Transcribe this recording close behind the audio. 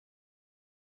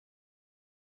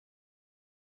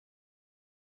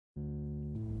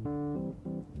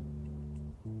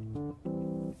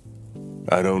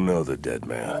I don't know the dead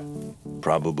man.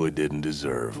 Probably didn't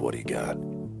deserve what he got.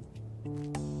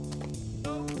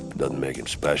 Doesn't make him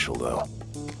special, though.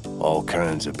 All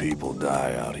kinds of people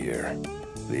die out here.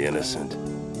 The innocent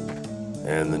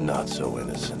and the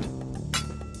not-so-innocent.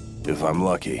 If I'm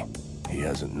lucky, he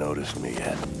hasn't noticed me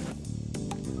yet.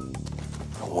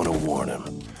 I want to warn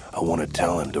him. I want to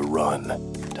tell him to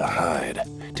run, to hide,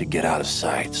 to get out of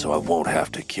sight so I won't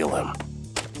have to kill him.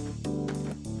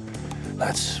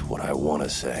 That's what I want to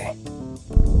say.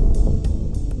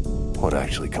 What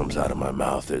actually comes out of my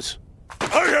mouth is,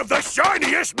 I have the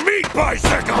shiniest meat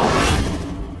bicycle!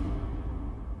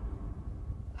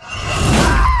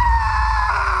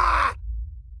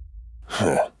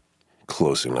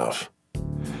 Close enough.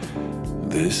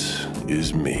 This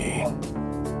is me.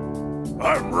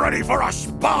 I'm ready for a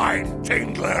spine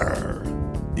tingler!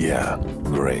 Yeah,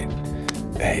 great.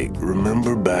 Hey,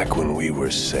 remember back when we were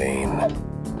sane?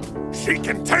 She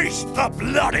can taste the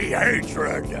bloody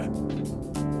hatred!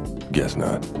 Guess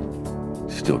not.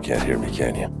 Still can't hear me,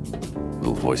 can you?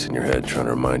 Little voice in your head trying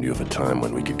to remind you of a time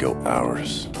when we could go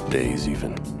hours, days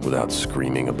even, without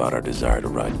screaming about our desire to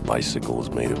ride bicycles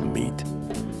made of meat.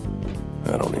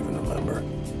 I don't even remember.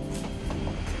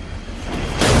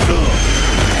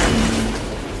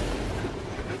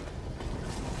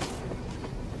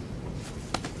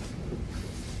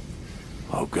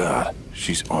 Oh God,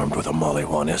 she's armed with a Molly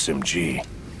 1 SMG.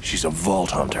 She's a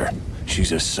vault hunter.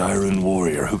 She's a siren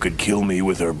warrior who could kill me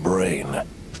with her brain.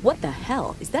 What the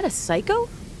hell? Is that a psycho?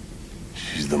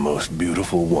 She's the most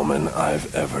beautiful woman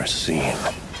I've ever seen.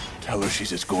 Tell her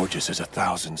she's as gorgeous as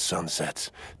 1,000 sunsets.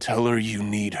 Tell her you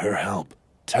need her help.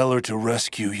 Tell her to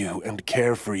rescue you and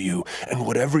care for you. And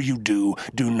whatever you do,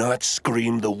 do not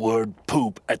scream the word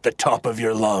poop at the top of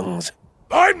your lungs.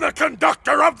 I'm the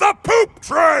conductor of the poop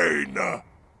train!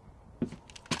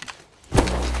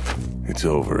 It's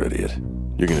over, idiot.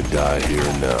 You're gonna die here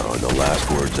and now, and the last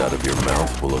words out of your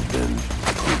mouth will have been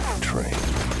poop train.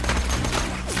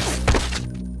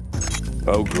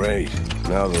 Oh, great.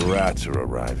 Now the rats are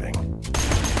arriving.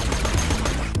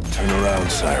 Turn around,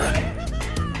 Siren.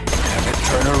 Damn it,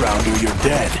 turn around or you're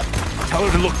dead. Tell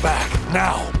her to look back,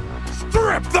 now.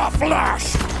 Strip the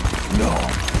flesh! No,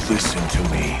 listen to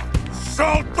me.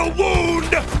 Salt the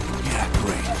wound! Yeah,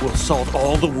 great. We'll salt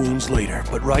all the wounds later,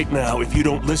 but right now, if you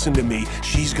don't listen to me,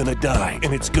 she's gonna die,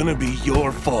 and it's gonna be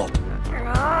your fault.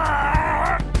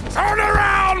 Turn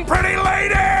around, pretty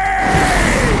lady!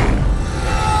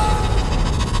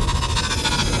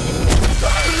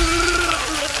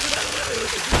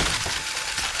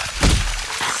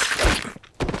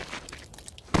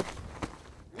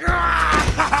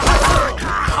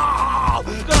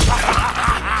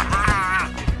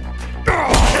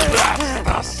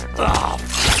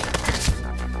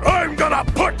 I'm gonna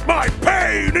put my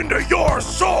pain into your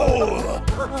soul!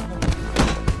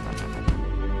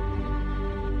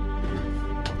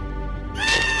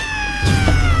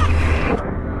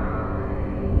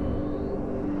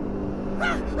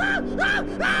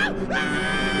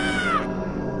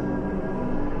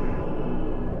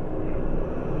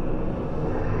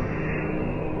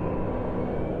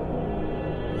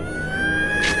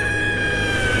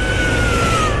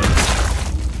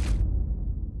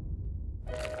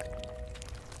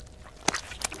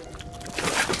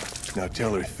 Now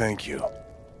tell her thank you.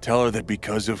 Tell her that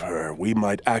because of her, we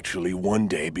might actually one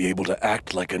day be able to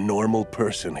act like a normal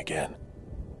person again.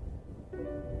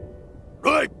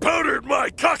 I powdered my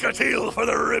cockatiel for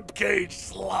the ribcage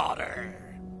slaughter.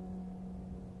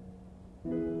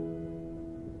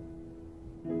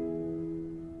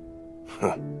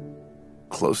 Huh.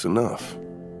 Close enough.